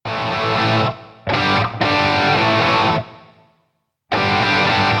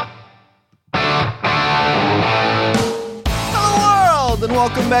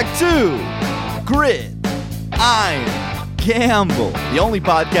welcome back to Grid Iron Gamble, the only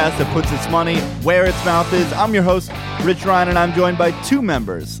podcast that puts its money where its mouth is. I'm your host, Rich Ryan, and I'm joined by two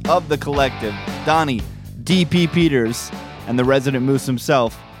members of the collective, Donnie DP Peters and the resident moose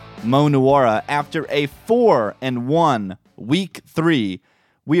himself, Mo Nuwara. After a 4-1 week 3,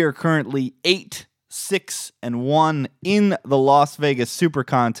 we are currently 8-6-1 in the Las Vegas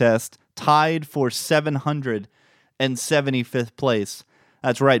SuperContest, tied for 775th place.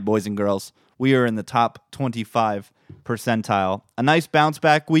 That's right, boys and girls. We are in the top 25 percentile. A nice bounce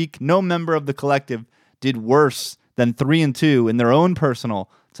back week. No member of the collective did worse than 3-2 in their own personal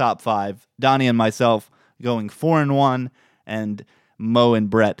top 5. Donnie and myself going 4-1, and Mo and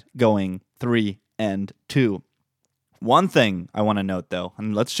Brett going 3-2. One thing I want to note, though,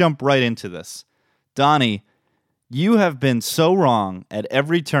 and let's jump right into this. Donnie, you have been so wrong at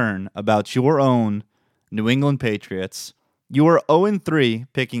every turn about your own New England Patriots. You are 0-3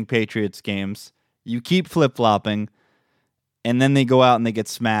 picking Patriots games. You keep flip-flopping, and then they go out and they get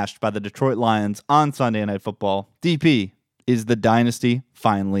smashed by the Detroit Lions on Sunday Night Football. DP, is the dynasty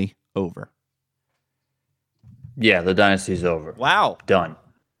finally over? Yeah, the dynasty's over. Wow. Done.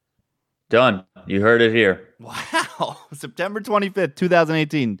 You heard it here. Wow. September 25th,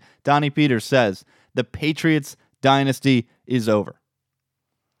 2018, Donnie Peters says the Patriots dynasty is over.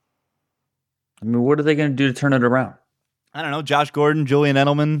 I mean, what are they going to do to turn it around? I don't know. Josh Gordon, Julian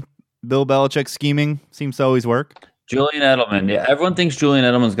Edelman, Bill Belichick scheming seems to always work. Julian Edelman. Yeah, everyone thinks Julian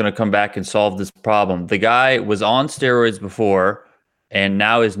Edelman's going to come back and solve this problem. The guy was on steroids before and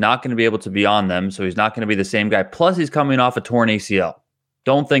now is not going to be able to be on them, so he's not going to be the same guy. Plus, he's coming off a torn ACL.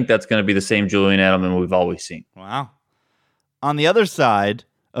 Don't think that's going to be the same Julian Edelman we've always seen. Wow. On the other side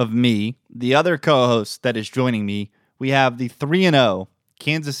of me, the other co-host that is joining me, we have the 3-0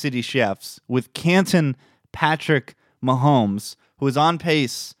 Kansas City Chiefs with Canton Patrick Mahomes, who is on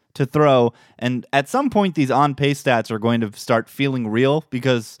pace to throw. And at some point, these on-pace stats are going to start feeling real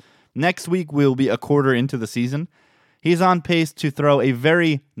because next week we'll be a quarter into the season. He's on pace to throw a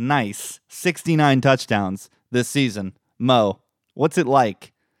very nice 69 touchdowns this season. Mo, what's it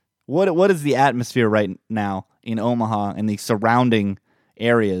like? What is the atmosphere right now in Omaha and the surrounding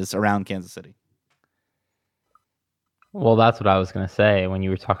areas around Kansas City? Well, that's what I was going to say when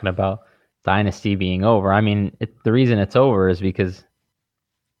you were talking about dynasty being over. I mean, the reason it's over is because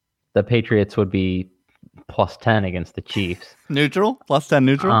the Patriots would be plus 10 against the Chiefs. Neutral? Plus 10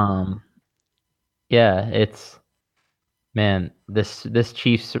 neutral? Yeah, this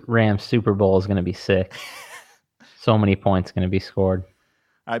Chiefs-Rams Super Bowl is going to be sick. So many points going to be scored.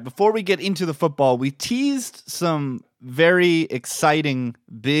 All right, before we get into the football, we teased some very exciting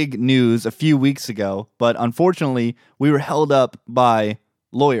big news a few weeks ago, but unfortunately, we were held up by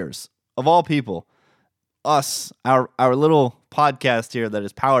lawyers. Of all people, us, our little podcast here that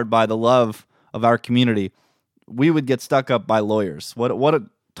is powered by the love of our community, we would get stuck up by lawyers. What a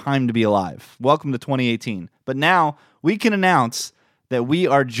time to be alive. Welcome to 2018. But now we can announce that we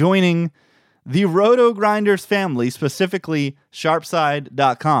are joining the Roto Grinders family, specifically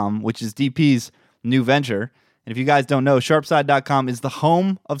Sharpside.com, which is DP's new venture. And if you guys don't know, Sharpside.com is the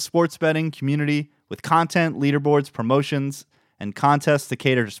home of sports betting community with content, leaderboards, promotions, and contests to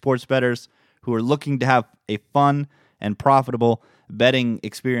cater to sports bettors who are looking to have a fun and profitable betting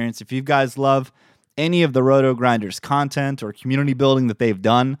experience. If you guys love any of the Roto Grinders content or community building that they've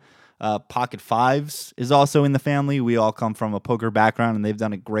done, Pocket Fives is also in the family. We all come from a poker background, and they've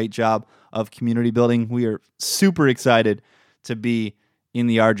done a great job of community building. We are super excited to be in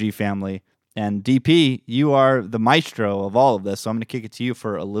the RG family. And DP, you are the maestro of all of this, so I'm going to kick it to you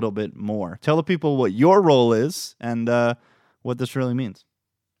for a little bit more. Tell the people what your role is and what this really means.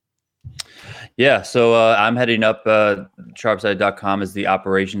 Yeah, so I'm heading up Sharpside.com as the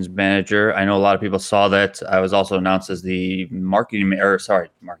operations manager. I know a lot of people saw that. I was also announced as the marketing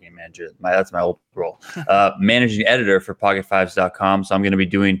manager. That's my old role. Managing editor for PocketFives.com. So I'm going to be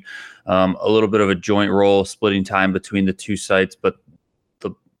doing a little bit of a joint role, splitting time between the two sites, but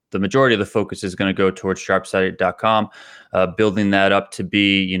the majority of the focus is going to go towards Sharpside.com, building that up to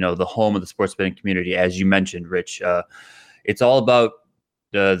be, the home of the sports betting community. As you mentioned, Rich, it's all about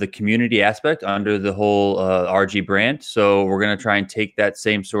the community aspect under the whole RG brand. So we're going to try and take that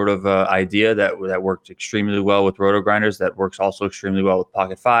same sort of idea that worked extremely well with Roto Grinders, that works also extremely well with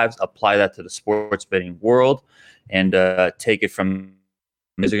Pocket Fives, apply that to the sports betting world, and take it from.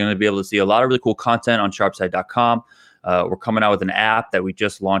 You're going to be able to see a lot of really cool content on Sharpside.com. We're coming out with an app that we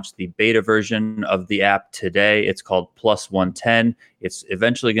just launched the beta version of the app today. It's called Plus 110. It's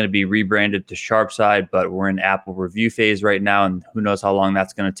eventually going to be rebranded to Sharpside, but we're in Apple review phase right now, and who knows how long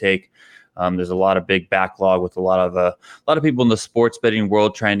that's going to take. There's a lot of big backlog with a lot of people in the sports betting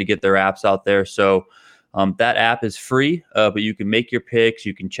world trying to get their apps out there. So that app is free, but you can make your picks.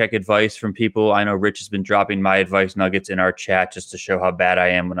 You can check advice from people. I know Rich has been dropping my advice nuggets in our chat just to show how bad I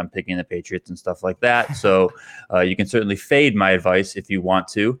am when I'm picking the Patriots and stuff like that. So you can certainly fade my advice if you want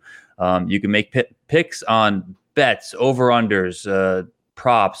to. You can make picks on bets, over-unders,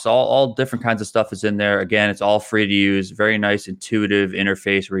 props, all different kinds of stuff is in there. Again, it's all free to use. Very nice, intuitive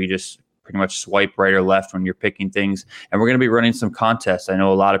interface where you just pretty much swipe right or left when you're picking things. And we're going to be running some contests. I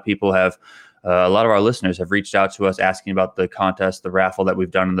know a lot of people have a lot of our listeners have reached out to us asking about the contest, the raffle that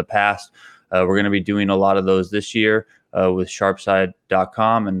we've done in the past. We're going to be doing a lot of those this year with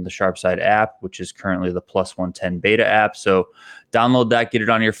sharpside.com and the Sharpside app, which is currently the plus 110 beta app. So download that, get it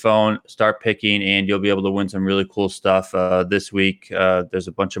on your phone, start picking, and you'll be able to win some really cool stuff this week. There's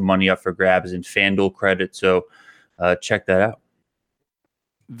a bunch of money up for grabs in FanDuel credit. So check that out.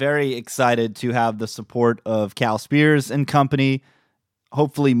 Very excited to have the support of Cal Spears and company.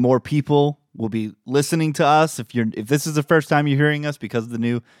 Hopefully more people will be listening to us. If this is the first time you're hearing us because of the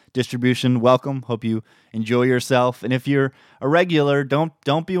new distribution, welcome. Hope you enjoy yourself. And if you're a regular, don't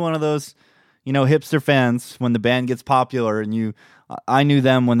be one of those, hipster fans when the band gets popular and I knew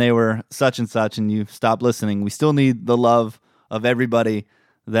them when they were such and such and you stop listening. We still need the love of everybody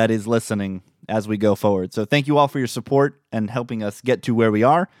that is listening as we go forward. So thank you all for your support and helping us get to where we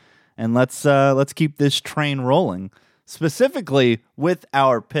are. And let's keep this train rolling. Specifically with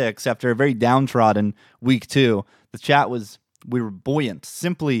our picks after a very downtrodden week 2, we were buoyant,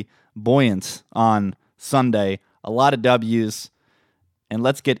 simply buoyant on Sunday. A lot of W's, and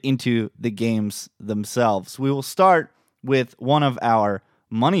let's get into the games themselves. We will start with one of our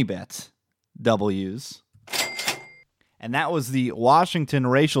money bet W's, and that was the Washington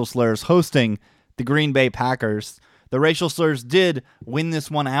Racial Slurs hosting the Green Bay Packers. The Racial Slurs did win this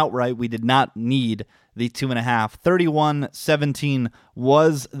one outright. We did not need the 2.5. 31-17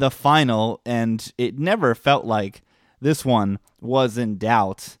 was the final, and it never felt like this one was in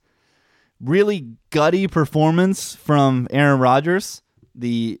doubt. Really gutty performance from Aaron Rodgers.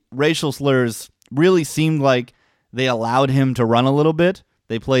 The Racial Slurs really seemed like they allowed him to run a little bit.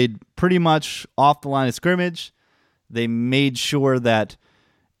 They played pretty much off the line of scrimmage. They made sure that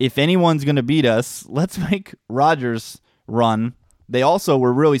if anyone's going to beat us, let's make Rodgers run. They also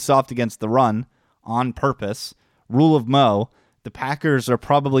were really soft against the run on purpose. Rule of Mo, the Packers are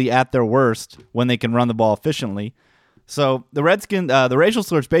probably at their worst when they can run the ball efficiently. So the Racial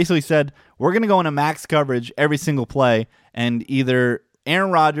Slurs basically said, we're going to go into max coverage every single play, and either Aaron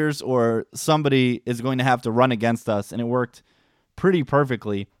Rodgers or somebody is going to have to run against us, and it worked pretty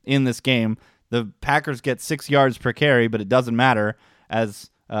perfectly in this game. The Packers get 6 yards per carry, but it doesn't matter as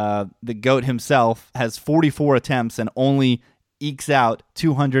the GOAT himself has 44 attempts and only ekes out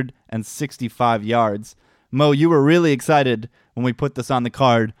 265 yards. Mo, you were really excited when we put this on the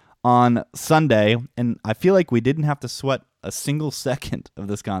card on Sunday, and I feel like we didn't have to sweat a single second of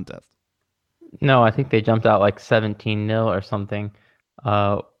this contest. No, I think they jumped out like 17-0 or something.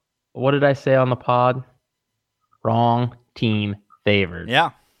 What did I say on the pod? Wrong team favored. Yeah.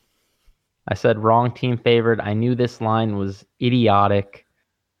 I said wrong team favored. I knew this line was idiotic.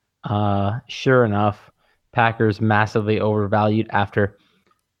 Sure enough, Packers massively overvalued after,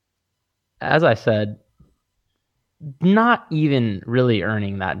 as I said, not even really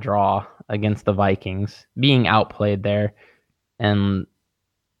earning that draw against the Vikings, being outplayed there. And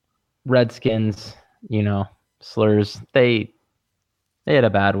Redskins, Slurs, they had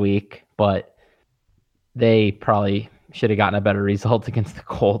a bad week, but they probably should have gotten a better result against the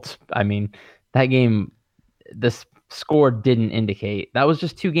Colts. I mean, that game, this score didn't indicate. That was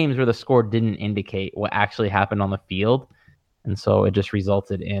just 2 games where the score didn't indicate what actually happened on the field. And so it just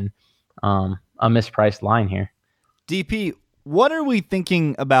resulted in a mispriced line here. DP, what are we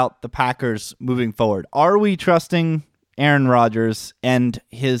thinking about the Packers moving forward? Are we trusting Aaron Rodgers and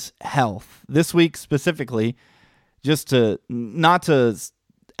his health? This week specifically, not to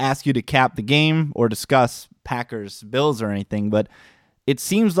ask you to cap the game or discuss Packers Bills or anything, but it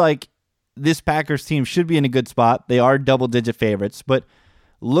seems like this Packers team should be in a good spot. They are double-digit favorites, but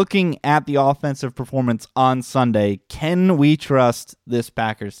looking at the offensive performance on Sunday, can we trust this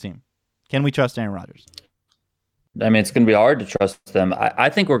Packers team? Can we trust Aaron Rodgers? I mean, it's going to be hard to trust them. I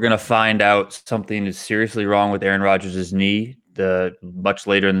think we're going to find out something is seriously wrong with Aaron Rodgers' knee much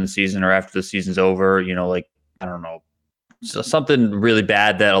later in the season or after the season's over. I don't know, so something really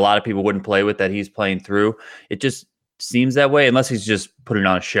bad that a lot of people wouldn't play with that he's playing through. It just seems that way unless he's just putting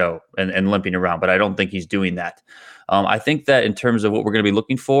on a show and limping around, but I don't think he's doing that. I think that in terms of what we're going to be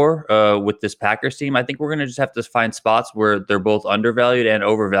looking for with this Packers team, I think we're going to just have to find spots where they're both undervalued and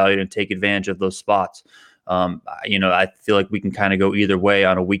overvalued and take advantage of those spots. I feel like we can kind of go either way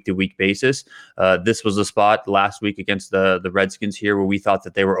on a week-to-week basis. This was a spot last week against the Redskins here where we thought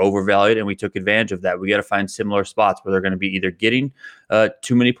that they were overvalued, and we took advantage of that. We got to find similar spots where they're going to be either getting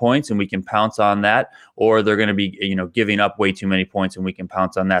too many points and we can pounce on that, or they're going to be giving up way too many points and we can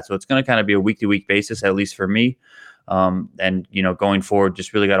pounce on that. So it's going to kind of be a week-to-week basis, at least for me. Going forward,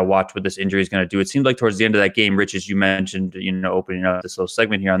 just really got to watch what this injury is going to do. It seemed like towards the end of that game, Rich, as you mentioned, opening up this little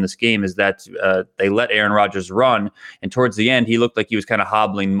segment here on this game, is that they let Aaron Rodgers run. And towards the end, he looked like he was kind of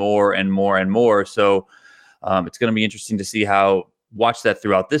hobbling more and more and more. So it's going to be interesting to see watch that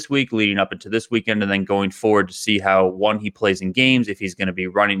throughout this week, leading up into this weekend, and then going forward to see how, one, he plays in games, if he's going to be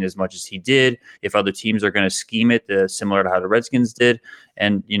running as much as he did, if other teams are going to scheme it similar to how the Redskins did,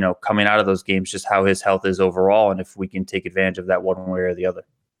 and, coming out of those games, just how his health is overall, and if we can take advantage of that one way or the other.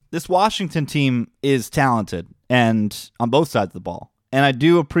 This Washington team is talented, and on both sides of the ball, and I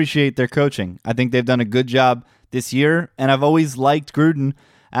do appreciate their coaching. I think they've done a good job this year, and I've always liked Gruden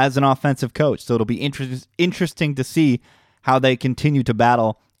as an offensive coach, so it'll be interesting to see how they continue to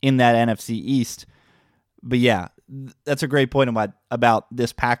battle in that NFC East. But yeah, that's a great point about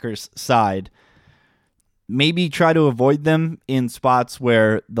this Packers side. Maybe try to avoid them in spots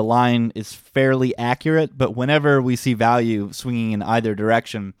where the line is fairly accurate, but whenever we see value swinging in either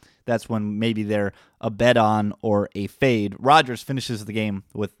direction, that's when maybe they're a bet on or a fade. Rodgers finishes the game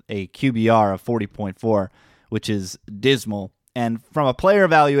with a QBR of 40.4, which is dismal. And from a player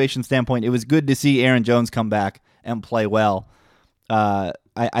evaluation standpoint, it was good to see Aaron Jones come back and play well.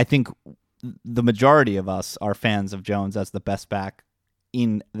 I think the majority of us are fans of Jones as the best back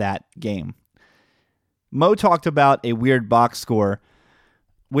in that game. Mo talked about a weird box score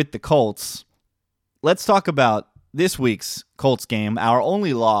with the Colts. Let's talk about this week's Colts game. Our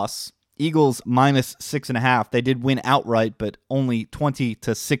only loss, Eagles minus 6.5. They did win outright, but only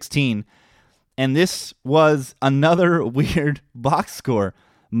 20-16. And this was another weird box score,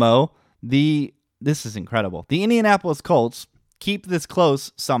 Mo. This is incredible. The Indianapolis Colts keep this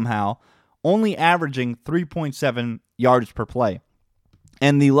close somehow, only averaging 3.7 yards per play.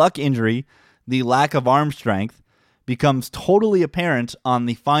 And the luck injury, the lack of arm strength, becomes totally apparent on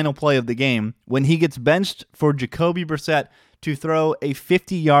the final play of the game when he gets benched for Jacoby Brissett to throw a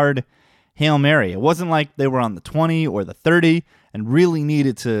 50-yard Hail Mary. It wasn't like they were on the 20 or the 30 and really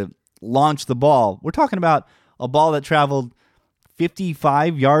needed to launch the ball. We're talking about a ball that traveled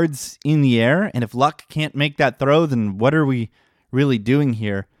 55 yards in the air, and if Luck can't make that throw, then what are we really doing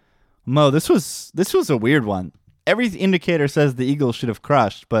here? Mo, this was a weird one. Every indicator says the Eagles should have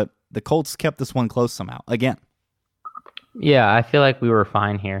crushed, but the Colts kept this one close somehow, again. Yeah, I feel like we were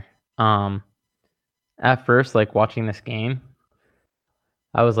fine here. At first, watching this game,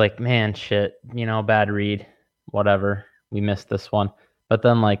 I was like, man, shit, bad read, whatever, we missed this one. But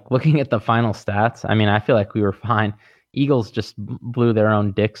then, looking at the final stats, I feel like we were fine. Eagles just blew their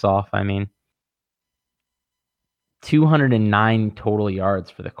own dicks off. 209 total yards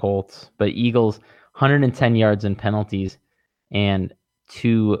for the Colts, but Eagles 110 yards in penalties and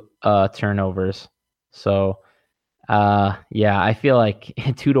 2 turnovers. So, I feel like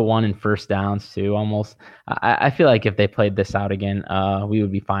 2-1 in first downs too. Almost, I feel like if they played this out again, we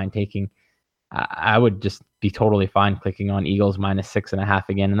would be fine taking. I would just be totally fine clicking on Eagles minus 6.5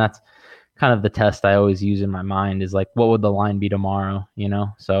 again, and that's kind of the test I always use in my mind is what would the line be tomorrow,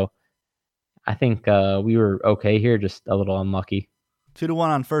 So I think we were okay here, just a little unlucky. 2-1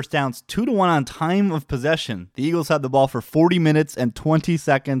 on first downs, 2-1 on time of possession. The Eagles had the ball for 40 minutes and 20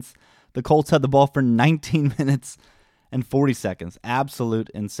 seconds. The Colts had the ball for 19 minutes and 40 seconds. Absolute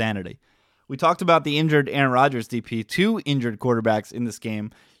insanity. We talked about the injured Aaron Rodgers, DP. 2 injured quarterbacks in this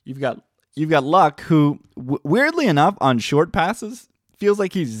game. You've got Luck, who weirdly enough on short passes feels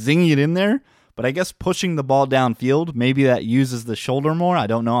like he's zinging it in there, but I guess pushing the ball downfield, maybe that uses the shoulder more. I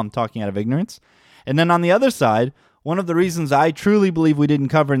don't know. I'm talking out of ignorance. And then on the other side, one of the reasons I truly believe we didn't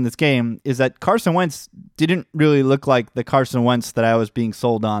cover in this game is that Carson Wentz didn't really look like the Carson Wentz that I was being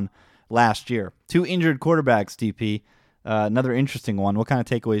sold on last year. 2 injured quarterbacks, DP. Another interesting one. What kind of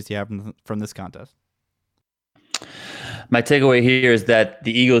takeaways do you have from this contest? My takeaway here is that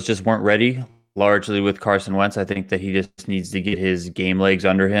the Eagles just weren't ready largely with Carson Wentz. I think that he just needs to get his game legs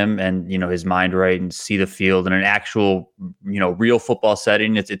under him and, his mind right and see the field in an actual, real football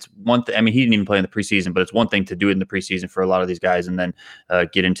setting. It's one thing. I mean, he didn't even play in the preseason, but it's one thing to do it in the preseason for a lot of these guys and then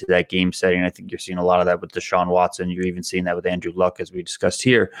get into that game setting. I think you're seeing a lot of that with Deshaun Watson. You're even seeing that with Andrew Luck, as we discussed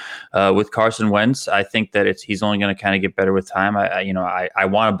here. With Carson Wentz, I think that he's only going to kind of get better with time. I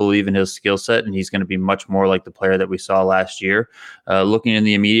want to believe in his skill set, and he's going to be much more like the player that we saw last year. Looking in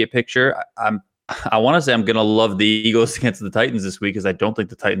the immediate picture, I want to say I'm going to love the Eagles against the Titans this week because I don't think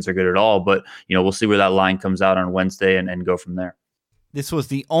the Titans are good at all. But, we'll see where that line comes out on Wednesday and go from there. This was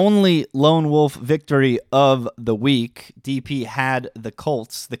the only lone wolf victory of the week. DP had the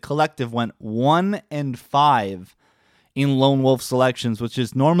Colts. The collective went 1-5 in lone wolf selections, which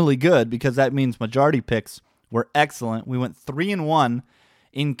is normally good because that means majority picks were excellent. We went 3-1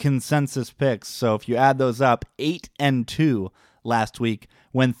 in consensus picks. So if you add those up, 8-2 last week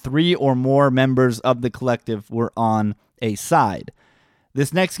when 3 or more members of the collective were on a side.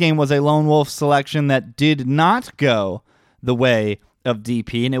 This next game was a lone wolf selection that did not go the way of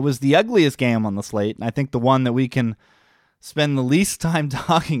DP, and it was the ugliest game on the slate, and I think the one that we can spend the least time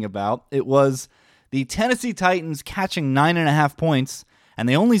talking about. It was the Tennessee Titans catching 9.5 points, and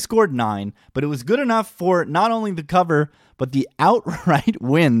they only scored 9, but it was good enough for not only the cover, but the outright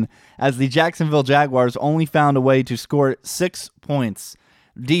win, as the Jacksonville Jaguars only found a way to score 6 points.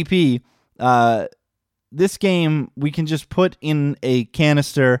 DP, this game we can just put in a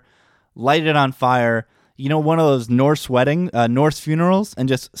canister, light it on fire, one of those Norse funerals, and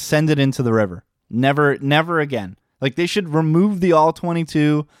just send it into the river. Never again. Like, they should remove the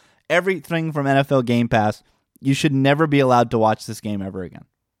All-22, everything from NFL Game Pass. You should never be allowed to watch this game ever again.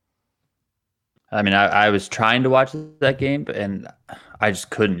 I mean, I was trying to watch that game, and I just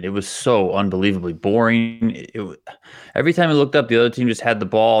couldn't. It was so unbelievably boring. Every time I looked up, the other team just had the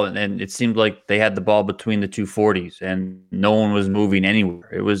ball, and it seemed like they had the ball between the 240s, and no one was moving anywhere.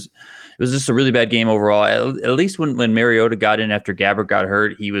 It was just a really bad game overall. At least when Mariota got in after Gabbert got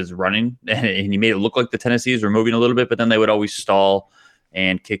hurt, he was running, and he made it look like the Tennessees were moving a little bit, but then they would always stall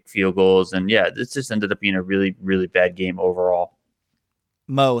and kick field goals. And, yeah, this just ended up being a really, really bad game overall.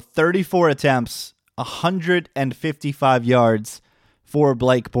 Mo, 34 attempts, 155 yards for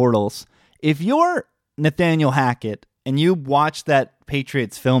Blake Bortles. If you're Nathaniel Hackett and you watch that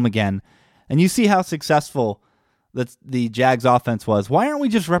Patriots film again and you see how successful the Jags offense was, why aren't we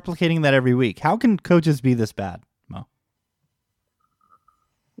just replicating that every week? How can coaches be this bad, Mo?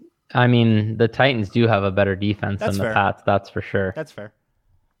 I mean, the Titans do have a better defense than the Pats, that's for sure. That's fair.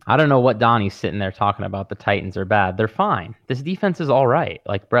 I don't know what Donnie's sitting there talking about. The Titans are bad. They're fine. This defense is all right.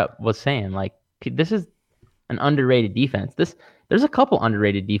 Like Brett was saying, like, this is an underrated defense. There's a couple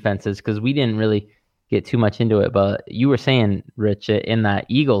underrated defenses because we didn't really get too much into it. But you were saying, Rich, in that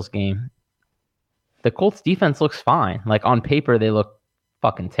Eagles game, the Colts defense looks fine. Like, on paper, they look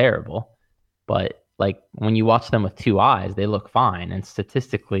fucking terrible. But, like, when you watch them with two eyes, they look fine. And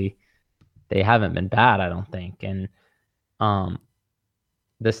statistically, they haven't been bad, I don't think. And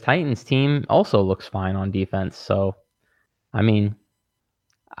this Titans team also looks fine on defense. So, I mean,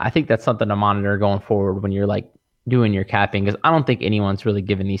 I think that's something to monitor going forward when you're, like, doing your capping, because I don't think anyone's really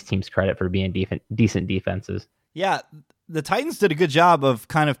giving these teams credit for being decent defenses. Yeah, the Titans did a good job of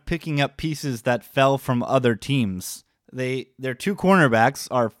kind of picking up pieces that fell from other teams. Their two cornerbacks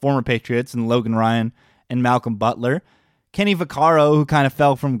are former Patriots and Logan Ryan and Malcolm Butler. Kenny Vaccaro, who kind of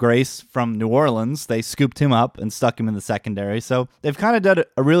fell from grace from New Orleans, they scooped him up and stuck him in the secondary. So they've kind of done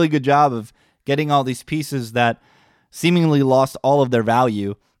a really good job of getting all these pieces that seemingly lost all of their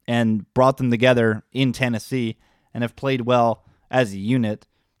value and brought them together in Tennessee and have played well as a unit.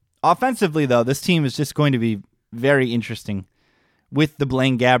 Offensively, though, this team is just going to be very interesting with the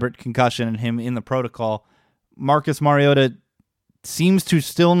Blaine Gabbert concussion and him in the protocol. Marcus Mariota seems to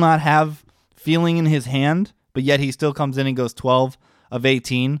still not have feeling in his hand, but yet he still comes in and goes 12 of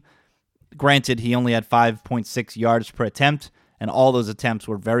 18. Granted, he only had 5.6 yards per attempt, and all those attempts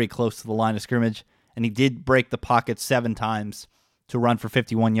were very close to the line of scrimmage, and he did break the pocket 7 times to run for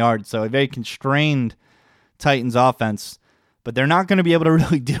 51 yards. So a very constrained Titans offense, but they're not going to be able to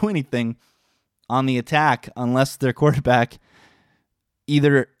really do anything on the attack unless their quarterback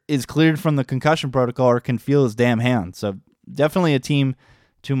either is cleared from the concussion protocol or can feel his damn hand. So definitely a team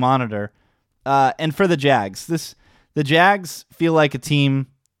to monitor. And for the Jags, the Jags feel like a team,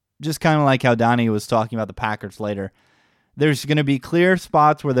 just kind of like how Donnie was talking about the Packers later. There's going to be clear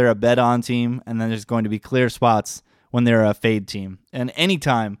spots where they're a bet-on team, and then there's going to be clear spots when they're a fade team. And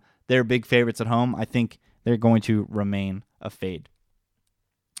anytime they're big favorites at home, I think they're going to remain a fade.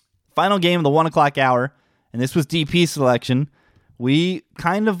 Final game of the 1 o'clock hour, and this was DP selection, we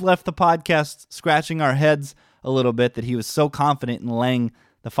kind of left the podcast scratching our heads a little bit that he was so confident in laying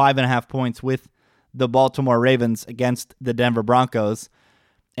the 5.5 points with the Baltimore Ravens against the Denver Broncos.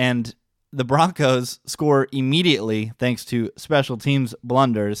 And the Broncos score immediately thanks to special teams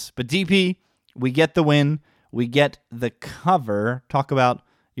blunders. But DP, we get the win. We get the cover. Talk about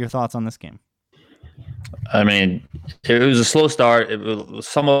your thoughts on this game. I mean, it was a slow start. It was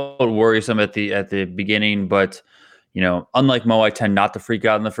somewhat worrisome at the beginning, but unlike Mo, I tend not to freak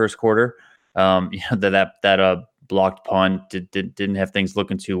out in the first quarter. That blocked punt didn't have things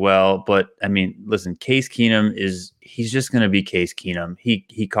looking too well. But I mean, listen, Case Keenum he's just going to be Case Keenum.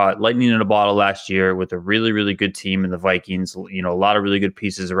 He caught lightning in a bottle last year with a really, really good team in the Vikings. A lot of really good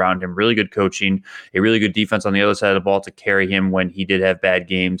pieces around him, really good coaching, a really good defense on the other side of the ball to carry him when he did have bad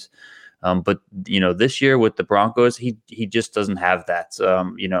games. But this year with the Broncos, he just doesn't have that.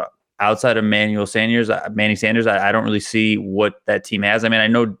 Outside of Manny Sanders, I don't really see what that team has. I mean, I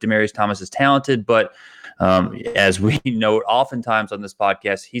know Demaryius Thomas is talented, but as we know, oftentimes on this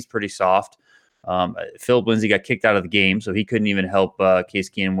podcast, he's pretty soft. Philip Lindsay got kicked out of the game, so he couldn't even help Case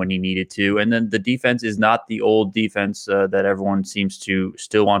Keenum when he needed to. And then the defense is not the old defense that everyone seems to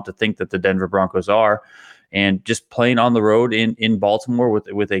still want to think that the Denver Broncos are. And just playing on the road in Baltimore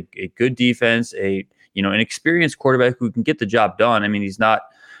with a good defense, an experienced quarterback who can get the job done. I mean,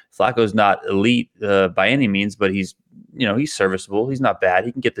 Flacco's not elite by any means, but he's serviceable. He's not bad.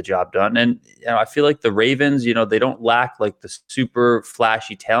 He can get the job done. And I feel like the Ravens, they don't lack like the super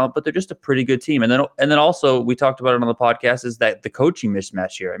flashy talent, but they're just a pretty good team. And then also we talked about it on the podcast is that the coaching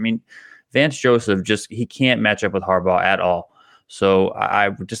mismatch here. I mean, Vance Joseph he can't match up with Harbaugh at all. So I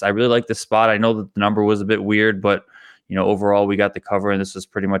really like this spot. I know that the number was a bit weird, but overall we got the cover, and this is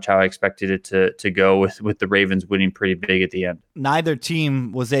pretty much how I expected it to go with the Ravens winning pretty big at the end. Neither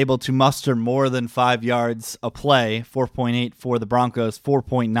team was able to muster more than 5 yards a play, 4.8 for the Broncos,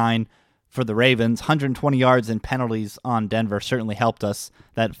 4.9 for the Ravens. 120 yards and penalties on Denver certainly helped us.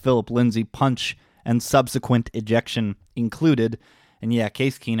 That Philip Lindsay punch and subsequent ejection included. And yeah,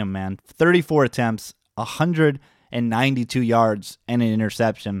 Case Keenum, man, 34 attempts, 192 yards and an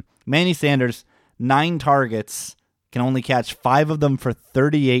interception. Manny Sanders, 9 targets, can only catch 5 of them for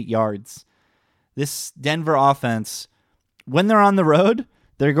 38 yards. This Denver offense, when they're on the road,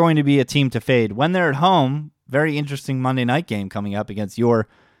 they're going to be a team to fade. When they're at home, very interesting Monday night game coming up against your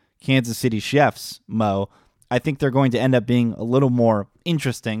Kansas City Chiefs, Mo. I think they're going to end up being a little more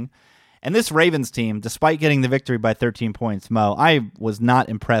interesting. And this Ravens team, despite getting the victory by 13 points, Mo, I was not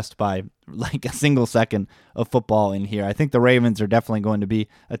impressed by like a single second of football in here. I think the Ravens are definitely going to be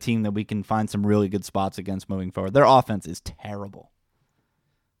a team that we can find some really good spots against moving forward. Their offense is terrible.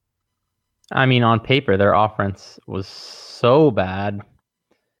 I mean, on paper, their offense was so bad.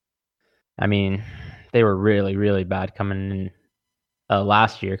 I mean, they were really, really bad coming in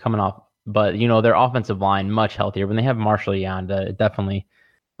last year, coming off. But, their offensive line, much healthier. When they have Marshall Yanda, definitely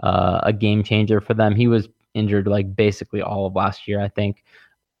a game changer for them. He was injured like basically all of last year, I think.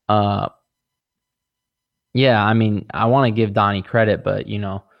 Yeah, I mean, I want to give Donnie credit, but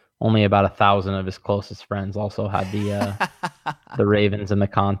only about 1,000 of his closest friends also had the Ravens in the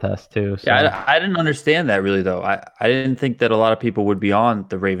contest too. So. Yeah, I didn't understand that really though. I didn't think that a lot of people would be on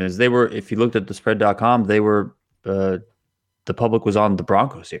the Ravens. They were, if you looked at the spread.com, they were the public was on the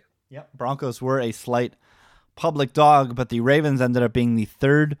Broncos here. Yep, Broncos were a slight public dog, but the Ravens ended up being the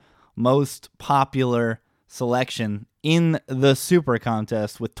third most popular selection in the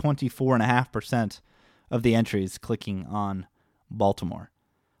SuperContest with 24.5% of the entries clicking on Baltimore.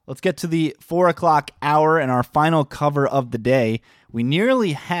 Let's get to the 4 o'clock hour and our final cover of the day. We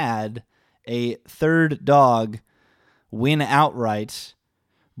nearly had a third dog win outright,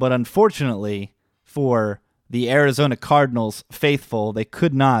 but unfortunately for the Arizona Cardinals faithful, they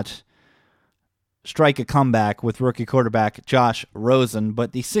could not strike a comeback with rookie quarterback Josh Rosen,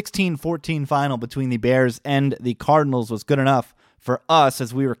 but the 16-14 final between the Bears and the Cardinals was good enough for us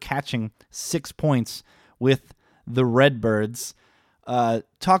as we were catching 6 points with the Redbirds.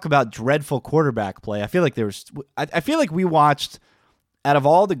 Talk about dreadful quarterback play. I feel like we watched, out of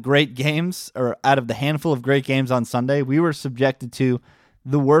all the great games, or out of the handful of great games on Sunday, we were subjected to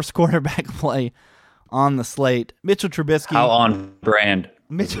the worst quarterback play on the slate. Mitchell Trubisky. How on brand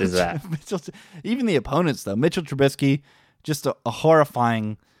is that? Even the opponents, though. Mitchell Trubisky, just a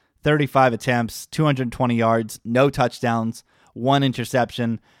horrifying 35 attempts, 220 yards, no touchdowns, 1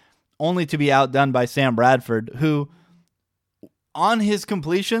 interception, only to be outdone by Sam Bradford, who on his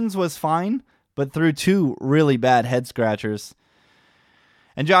completions was fine, but threw 2 really bad head scratchers.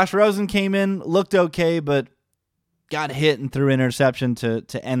 And Josh Rosen came in, looked okay, but got hit and threw interception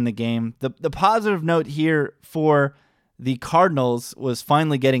to end the game. The positive note here for the Cardinals was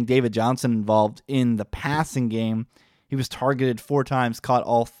finally getting David Johnson involved in the passing game. He was targeted 4 times, caught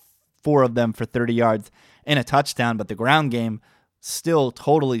all 4 of them for 30 yards and a touchdown, but the ground game still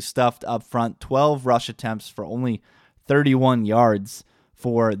totally stuffed up front. 12 rush attempts for only 31 yards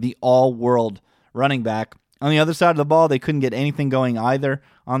for the all-world running back. On the other side of the ball, they couldn't get anything going either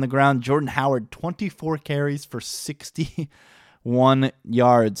on the ground. Jordan Howard, 24 carries for 61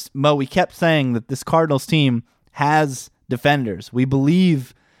 yards. Mo, we kept saying that this Cardinals team has defenders. We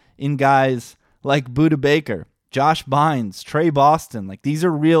believe in guys like Budda Baker, Josh Bynes, Trey Boston. Like, these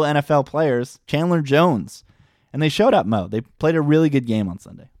are real NFL players. Chandler Jones. And they showed up, Mo. They played a really good game on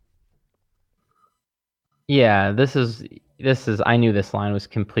Sunday. Yeah, this is I knew this line was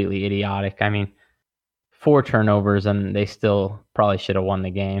completely idiotic. I mean, 4 turnovers and they still probably should have won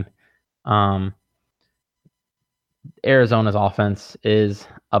the game. Arizona's offense is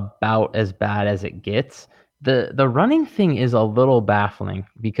about as bad as it gets. The running thing is a little baffling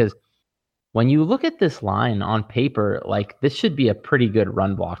because when you look at this line on paper, like, this should be a pretty good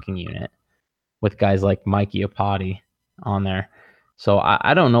run blocking unit with guys like Mike Iupati on there. So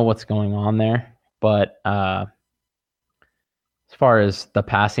I don't know what's going on there, but as far as the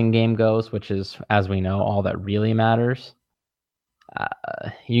passing game goes, which is, as we know, all that really matters,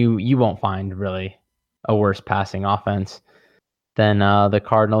 you won't find really a worse passing offense than the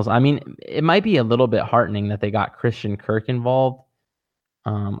Cardinals. I mean, it might be a little bit heartening that they got Christian Kirk involved.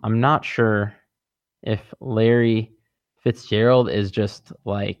 I'm not sure if Larry Fitzgerald is just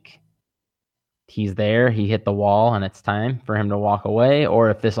like, he's there, he hit the wall, and it's time for him to walk away, or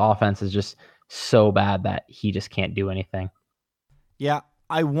if this offense is just so bad that he just can't do anything. Yeah,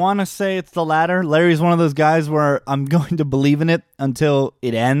 I want to say it's the latter. Larry's one of those guys where I'm going to believe in it until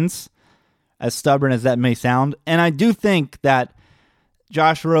it ends, as stubborn as that may sound. And I do think that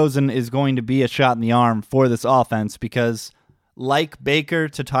Josh Rosen is going to be a shot in the arm for this offense because, like Baker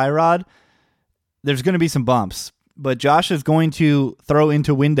to Tyrod, there's going to be some bumps. But Josh is going to throw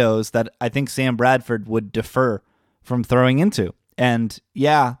into windows that I think Sam Bradford would defer from throwing into. And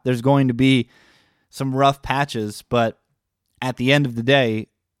yeah, there's going to be some rough patches, but at the end of the day,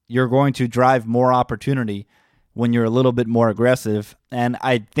 you're going to drive more opportunity when you're a little bit more aggressive. And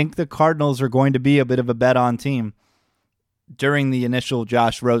I think the Cardinals are going to be a bit of a bet-on team during the initial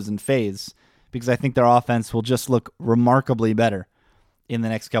Josh Rosen phase because I think their offense will just look remarkably better in the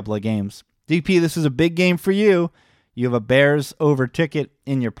next couple of games. DP, this is a big game for you. You have a Bears over ticket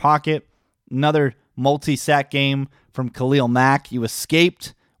in your pocket. Another multi-sack game from Khalil Mack. You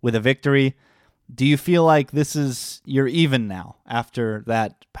escaped with a victory. Do you feel like this is you're even now after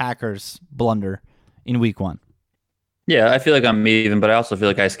that Packers blunder in week 1? Yeah, I feel like I'm even, but I also feel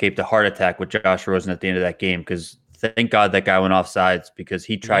like I escaped a heart attack with Josh Rosen at the end of that game because thank God that guy went off sides because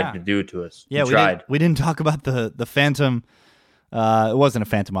he tried to do it to us. Yeah, he tried. We didn't talk about the phantom. It wasn't a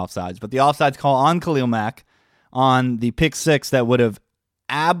phantom offsides, but the offsides call on Khalil Mack on the pick 6 that would have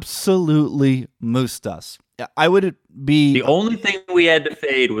absolutely moosed us. I would be the only thing we had to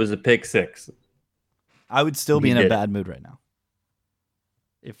fade was a pick 6. I would still be in a bad mood right now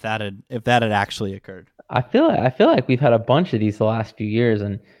if that had actually occurred. I feel like we've had a bunch of these the last few years,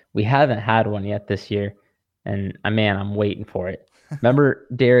 and we haven't had one yet this year. And man, I'm waiting for it. Remember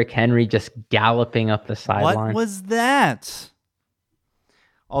Derrick Henry just galloping up the sideline? What was that?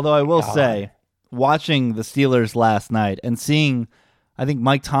 Although I will say, watching the Steelers last night and seeing, I think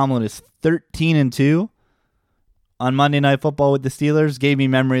Mike Tomlin is 13-2 on Monday Night Football with the Steelers gave me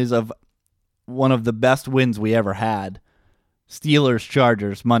memories of one of the best wins we ever had.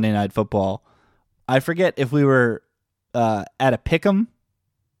 Steelers-Chargers Monday Night Football. I forget if we were at a pick'em.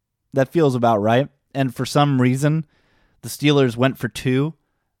 That feels about right. And for some reason, the Steelers went for 2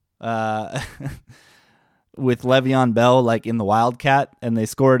 with Le'Veon Bell like in the Wildcat, and they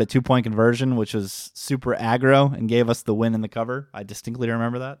scored a 2-point conversion, which was super aggro and gave us the win in the cover. I distinctly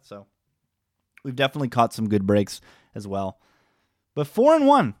remember that. So we've definitely caught some good breaks as well. But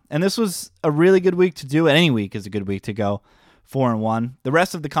 4-1, and this was a really good week to do it. Any week is a good week to go 4-1. The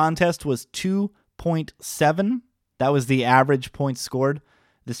rest of the contest was 2.7. That was the average points scored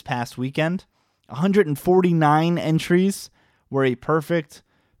this past weekend. 149 entries were a perfect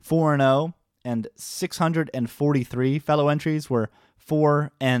 4-0, and 643 fellow entries were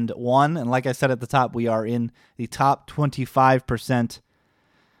 4-1. And like I said at the top, we are in the top 25%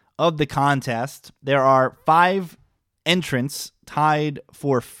 of the contest. There are 5 entrants tied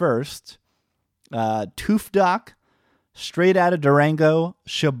for first. Toofdoc, Straight Outta Durango,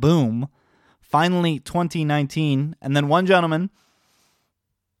 Shaboom, Finally 2019, and then one gentleman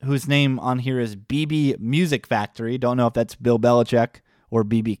whose name on here is BB Music Factory. Don't know if that's Bill Belichick or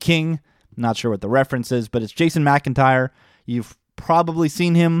BB King, Not sure what the reference is, but it's Jason McIntyre. You've probably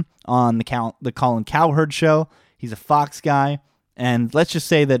seen him on the Colin Cowherd show. He's a Fox guy. And let's just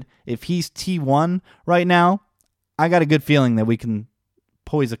say that if he's T1 right now, I got a good feeling that we can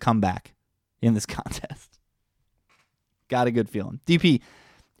poise a comeback in this contest. Got a good feeling. DP,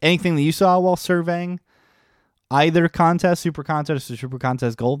 anything that you saw while surveying either contest, Super Contest or Super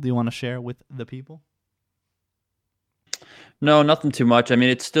Contest Gold, do you want to share with the people? No, nothing too much. I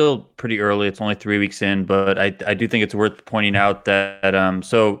mean, it's still pretty early. It's only 3 weeks in, but I do think it's worth pointing out that,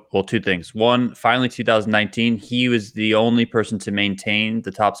 two things. One, finally 2019, he was the only person to maintain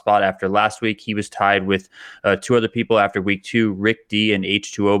the top spot after last week. He was tied with two other people after week 2, Rick D and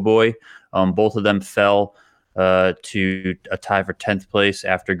H2O Boy. Both of them fell to a tie for 10th place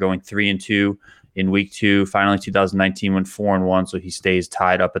after going 3-2 in week 2. Finally, 2019 went 4-1, so he stays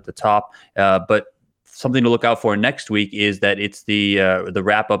tied up at the top. But something to look out for next week is that it's the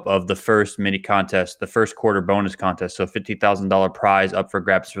wrap up of the first mini contest, the first quarter bonus contest. So $50,000 prize up for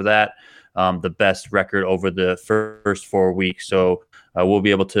grabs for that. The best record over the first 4 weeks. So we'll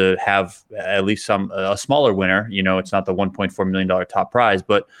be able to have at least a smaller winner. You know, it's not the $1.4 million top prize,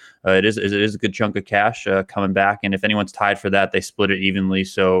 but it is a good chunk of cash coming back. And if anyone's tied for that, they split it evenly.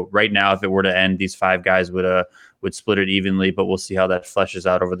 So right now, if it were to end, these 5 guys would split it evenly. But we'll see how that fleshes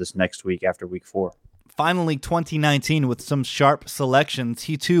out over this next week after week 4. Finally, 2019 with some sharp selections.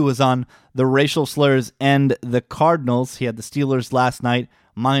 He too was on the racial slurs and the Cardinals. He had the Steelers last night,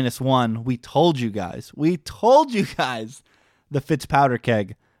 -1. We told you guys. The Fitz powder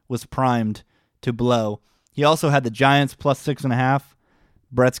keg was primed to blow. He also had the Giants +6.5.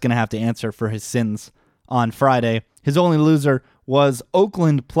 Brett's going to have to answer for his sins on Friday. His only loser was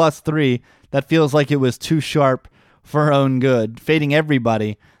Oakland +3. That feels like it was too sharp for her own good, fading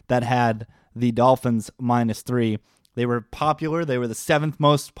everybody that had the Dolphins -3. They were popular. They were the 7th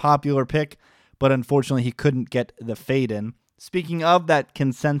most popular pick, but unfortunately he couldn't get the fade in. Speaking of that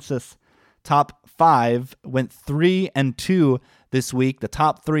consensus, top 5 went 3-2 this week. The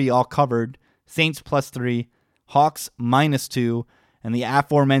top 3 all covered. Saints +3, Hawks -2, and the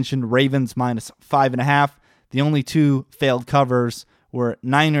aforementioned Ravens -5.5. The only 2 failed covers were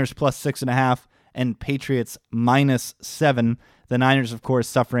Niners +6.5 and Patriots -7. The Niners, of course,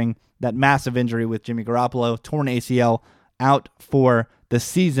 suffering that massive injury with Jimmy Garoppolo, torn ACL, out for the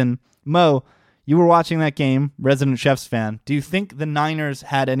season. Mo, you were watching that game, resident Chefs fan. Do you think the Niners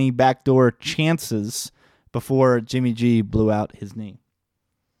had any backdoor chances before Jimmy G blew out his knee?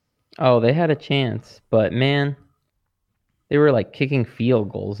 Oh, they had a chance, but man, they were like kicking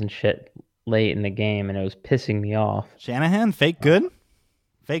field goals and shit late in the game, and it was pissing me off. Shanahan, fake good?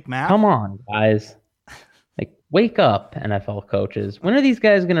 Fake math? Come on, guys. Like, wake up, NFL coaches. When are these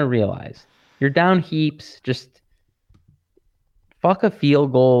guys going to realize? You're down heaps. Just fuck a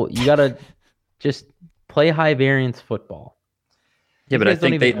field goal. You got to just play high variance football. Yeah, but I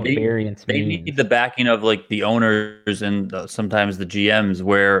think they need the backing of like the owners and sometimes the GMs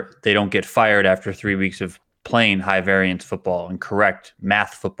where they don't get fired after 3 weeks of playing high variance football and correct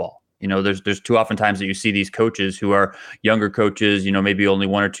math football. You know, there's too often times that you see these coaches who are younger coaches, you know, maybe only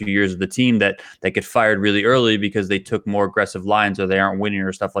 1 or 2 years of the team that get fired really early because they took more aggressive lines or they aren't winning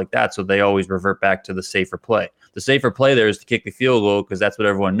or stuff like that. So they always revert back to the safer play. The safer play there is to kick the field goal because that's what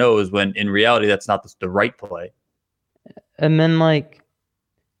everyone knows, when in reality, that's not the right play. And then, like,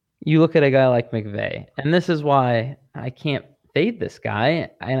 you look at a guy like McVay, and this is why I can't fade this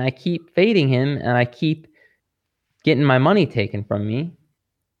guy, and I keep fading him, and I keep getting my money taken from me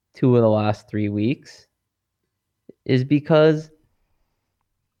 2 of the last 3 weeks, is because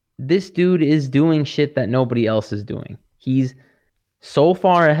this dude is doing shit that nobody else is doing. He's so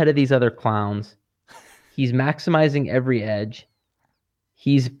far ahead of these other clowns. He's maximizing every edge.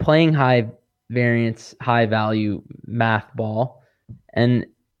 He's playing high variance, high value math ball, and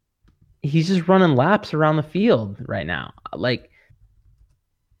he's just running laps around the field right now. Like,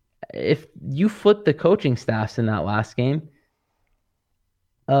 if you flip the coaching staffs in that last game,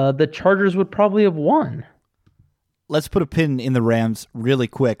 the Chargers would probably have won. Let's put a pin in the Rams really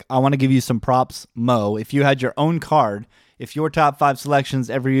quick. I want to give you some props, Mo. If you had your own card, if your top 5 selections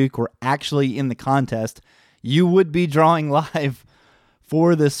every week were actually in the contest, you would be drawing live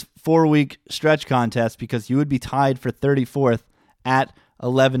for this 4-week stretch contest because you would be tied for 34th at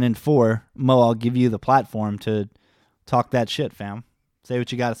 11-4. Mo, I'll give you the platform to talk that shit, fam. Say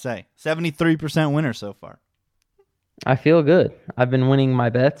what you got to say. 73% winner so far. I feel good. I've been winning my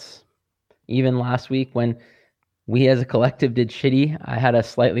bets. Even last week when we as a collective did shitty, I had a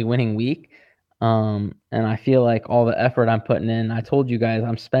slightly winning week. And I feel like all the effort I'm putting in, I told you guys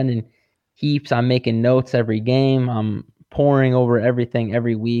I'm spending heaps. I'm making notes every game. I'm poring over everything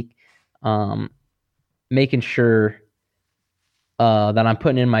every week. making sure that I'm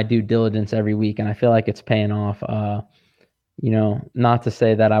putting in my due diligence every week, and I feel like it's paying off. Not to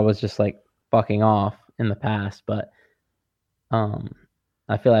say that I was just like fucking off in the past, but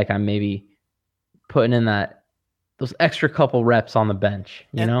I feel like I'm maybe putting in those extra couple reps on the bench,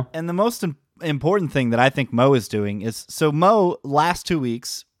 And the most important thing that I think Mo is doing is, so Mo, last 2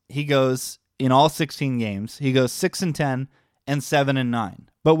 weeks, he goes in all 16 games, he goes 6-10 and 7-9.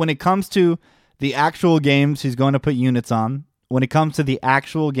 But when it comes to the actual games he's going to put units on, when it comes to the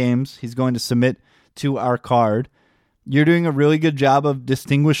actual games he's going to submit to our card, you're doing a really good job of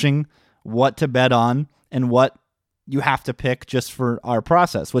distinguishing what to bet on and what you have to pick just for our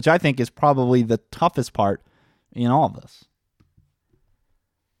process, which I think is probably the toughest part in all of this.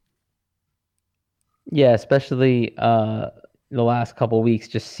 Yeah, especially the last couple of weeks,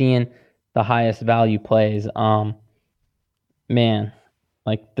 just seeing the highest value plays. Man,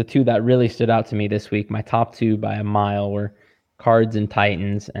 like the two that really stood out to me this week, my top two by a mile were Cards and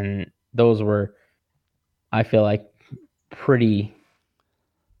Titans, and those were, I feel like, pretty,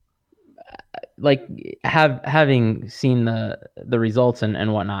 like having seen the results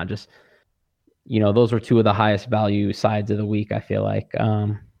and whatnot, just those were two of the highest value sides of the week, I feel like.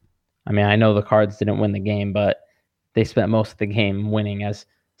 I mean, I know the Cards didn't win the game, but they spent most of the game winning as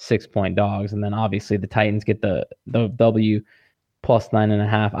 6-point dogs, and then obviously the Titans get the W plus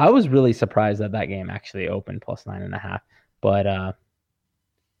 9.5. I was really surprised that game actually opened plus 9.5, but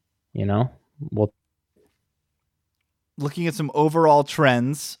we'll. Looking at some overall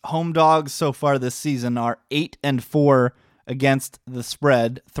trends, home dogs so far this season are 8-4 against the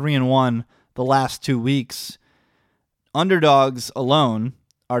spread, 3-1 the last 2 weeks. Underdogs alone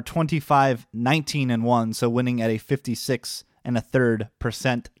are 25-19-1, so winning at a 56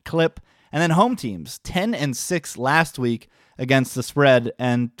 1/3% clip. And then home teams, 10-6 last week against the spread,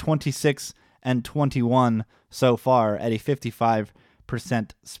 and 26-21 so far at a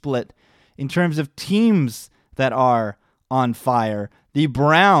 55% split. In terms of teams that are on fire, the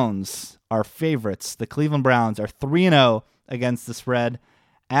Browns are favorites. The Cleveland Browns are 3-0 against the spread,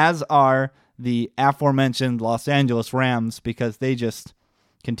 as are the aforementioned Los Angeles Rams, because they just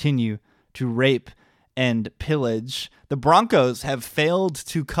continue to rape and pillage. The Broncos have failed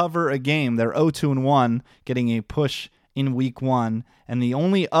to cover a game. They're 0-1, getting a push in week 1, and the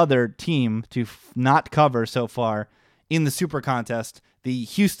only other team to not cover so far in the SuperContest, the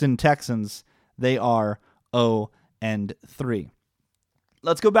Houston Texans, they are 0-3.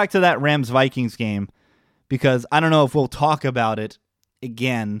 Let's go back to that Rams-Vikings game, because I don't know if we'll talk about it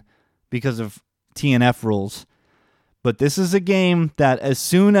again because of TNF rules. But this is a game that as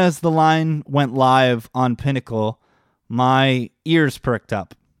soon as the line went live on Pinnacle, my ears perked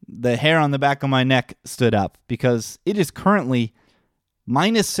up. The hair on the back of my neck stood up, because it is currently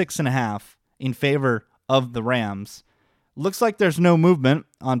 -6.5 in favor of the Rams. Looks like there's no movement.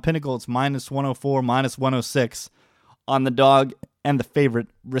 On Pinnacle, it's -104, -106 on the dog and the favorite,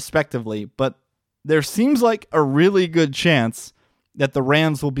 respectively. But there seems like a really good chance that the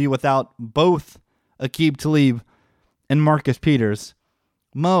Rams will be without both Aqib Talib and Marcus Peters.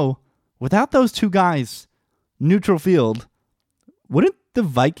 Mo, without those two guys, neutral field, wouldn't the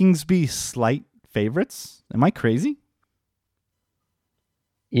Vikings be slight favorites? Am I crazy?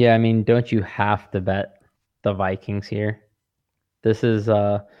 Yeah, I mean, don't you have to bet the Vikings here? This is,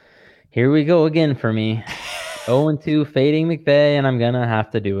 here we go again for me. 0-2 fading McVay, and I'm going to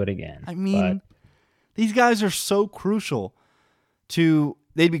have to do it again. I mean, these guys are so crucial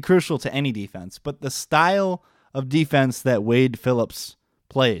they'd be crucial to any defense, but the style of defense that Wade Phillips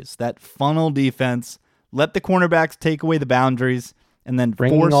plays, that funnel defense, let the cornerbacks take away the boundaries and then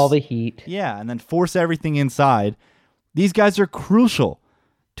bringing all the heat. Yeah, and then force everything inside. These guys are crucial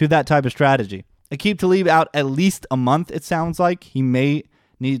to that type of strategy. Aqib Talib out at least a month, it sounds like. He may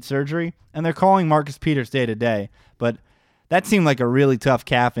need surgery, and they're calling Marcus Peters day to day, but that seemed like a really tough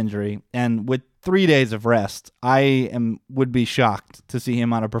calf injury, and with 3 days of rest, would be shocked to see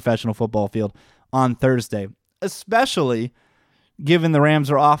him on a professional football field on Thursday, especially given the Rams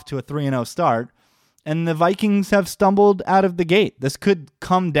are off to a 3-0 start, and the Vikings have stumbled out of the gate. This could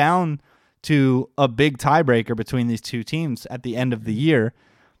come down to a big tiebreaker between these two teams at the end of the year.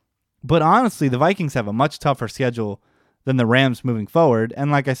 But honestly, the Vikings have a much tougher schedule than the Rams moving forward.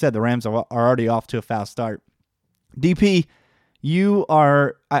 And like I said, the Rams are already off to a fast start. DP,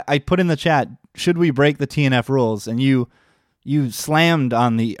 I put in the chat, should we break the TNF rules? And you slammed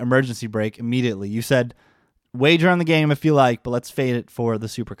on the emergency break immediately. You said, wager on the game if you like, but let's fade it for the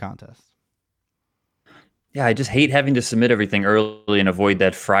SuperContest. Yeah, I just hate having to submit everything early and avoid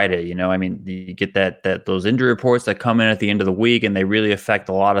that Friday. I mean, you get that those injury reports that come in at the end of the week, and they really affect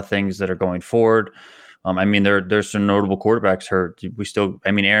a lot of things that are going forward. I mean, there's some notable quarterbacks hurt.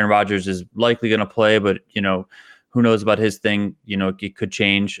 I mean, Aaron Rodgers is likely going to play, but who knows about his thing? It could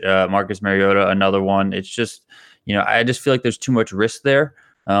change. Marcus Mariota, another one. It's just, I just feel like there's too much risk there.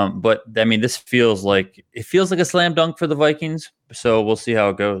 But I mean, it feels like a slam dunk for the Vikings. So we'll see how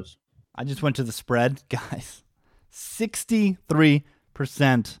it goes. I just went to the spread, guys.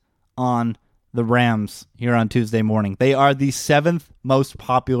 63% on the Rams here on Tuesday morning. They are the 7th most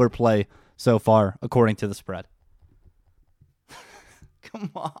popular play so far, according to the spread.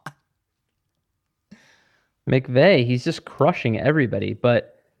 Come on. McVay, he's just crushing everybody.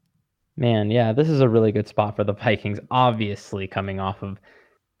 But, man, yeah, this is a really good spot for the Vikings, obviously coming off of,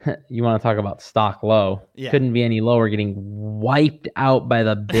 you want to talk about stock low. Yeah. Couldn't be any lower, getting wiped out by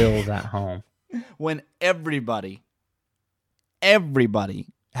the Bills at home. When everybody had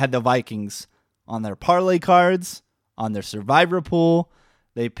the Vikings on their parlay cards, on their survivor pool.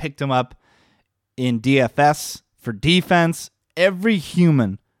 They picked them up in DFS for defense. Every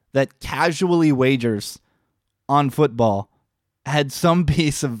human that casually wagers on football had some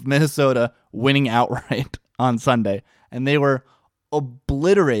piece of Minnesota winning outright on Sunday, and they were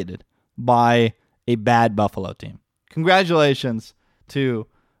obliterated by a bad Buffalo team. Congratulations to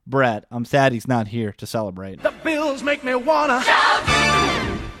Brett. I'm sad he's not here to celebrate. The Bills make me wanna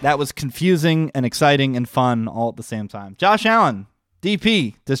shout. That was confusing and exciting and fun all at the same time. Josh Allen,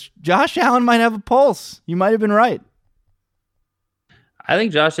 DP. Josh Allen might have a pulse. You might have been right. I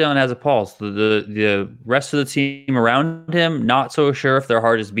think Josh Allen has a pulse. The rest of the team around him, not so sure if their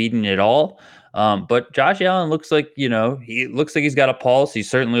heart is beating at all. But Josh Allen looks like, he looks like he's got a pulse. He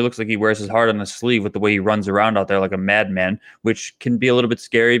certainly looks like he wears his heart on his sleeve with the way he runs around out there like a madman, which can be a little bit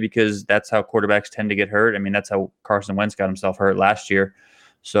scary because that's how quarterbacks tend to get hurt. I mean, that's how Carson Wentz got himself hurt last year.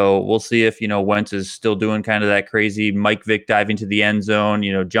 So we'll see if, Wentz is still doing kind of that crazy Mike Vick dive into the end zone,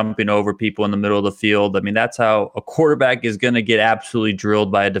 jumping over people in the middle of the field. I mean, that's how a quarterback is going to get absolutely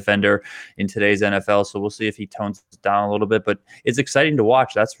drilled by a defender in today's NFL. So we'll see if he tones down a little bit, but it's exciting to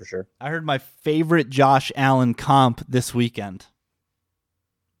watch. That's for sure. I heard my favorite Josh Allen comp this weekend.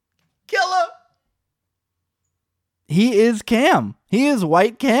 Kill him. He is Cam. He is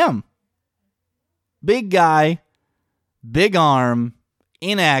white Cam. Big guy, big arm,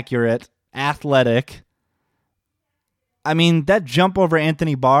 inaccurate, athletic. I mean, that jump over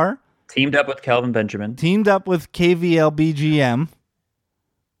Anthony Barr. Teamed up with Kelvin Benjamin. Teamed up with KVLBGM.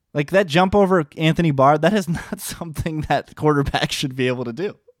 Like, that jump over Anthony Barr, that is not something that quarterbacks should be able to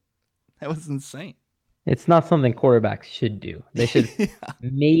do. That was insane. It's not something quarterbacks should do. They should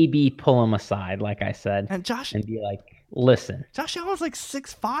maybe pull him aside, like I said, and be like, listen. Josh Allen's like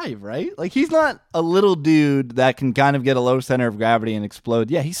 6'5", right? Like, he's not a little dude that can kind of get a low center of gravity and explode.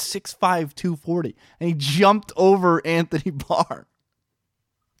 Yeah, he's 6'5", 240, and he jumped over Anthony Barr.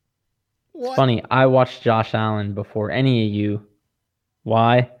 It's funny, I watched Josh Allen before any of you.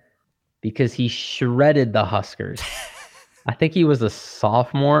 Why? Because he shredded the Huskers. I think he was a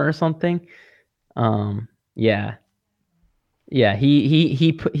sophomore or something. Yeah.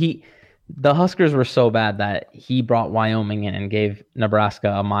 The Huskers were so bad that he brought Wyoming in and gave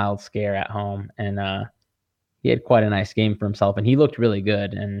Nebraska a mild scare at home, and he had quite a nice game for himself, and he looked really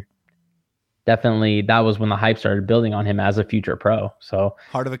good, and definitely that was when the hype started building on him as a future pro. So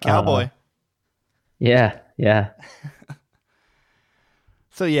heart of a cowboy. Yeah.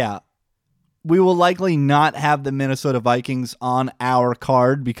 So yeah, we will likely not have the Minnesota Vikings on our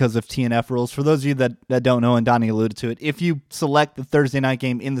card because of TNF rules. For those of you that don't know, and Donnie alluded to it, if you select the Thursday night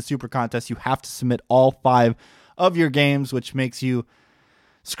game in the SuperContest, you have to submit all 5 of your games, which makes you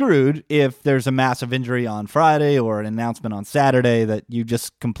screwed if there's a massive injury on Friday or an announcement on Saturday that you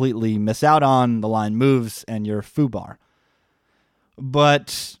just completely miss out on. The line moves and you're FUBAR.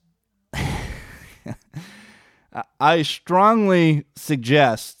 But I strongly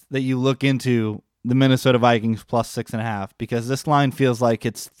suggest that you look into the Minnesota Vikings plus 6.5 because this line feels like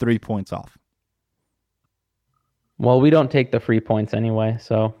it's 3 points off. Well, we don't take the free points anyway,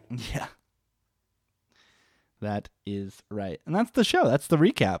 so. Yeah. That is right. And that's the show. That's the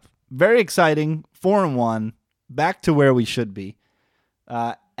recap. Very exciting. 4-1. Back to where we should be.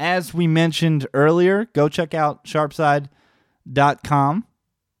 As we mentioned earlier, go check out sharpside.com.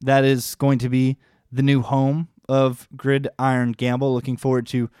 That is going to be the new home of Gridiron Gamble. Looking forward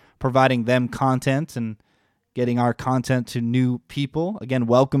to providing them content and getting our content to new people. Again,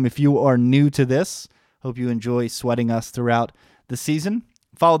 welcome if you are new to this. Hope you enjoy sweating us throughout the season.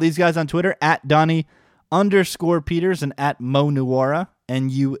 Follow these guys on Twitter at Donnie_Peters and at Mo Nuwara,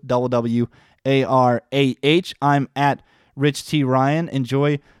 NUWWARA. RARAH. I'm at Rich T. Ryan.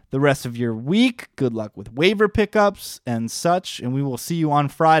 Enjoy the rest of your week. Good luck with waiver pickups and such. And we will see you on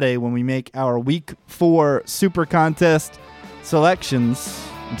Friday when we make our Week 4 Super Contest selections.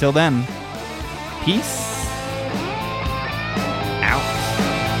 Until then, peace out.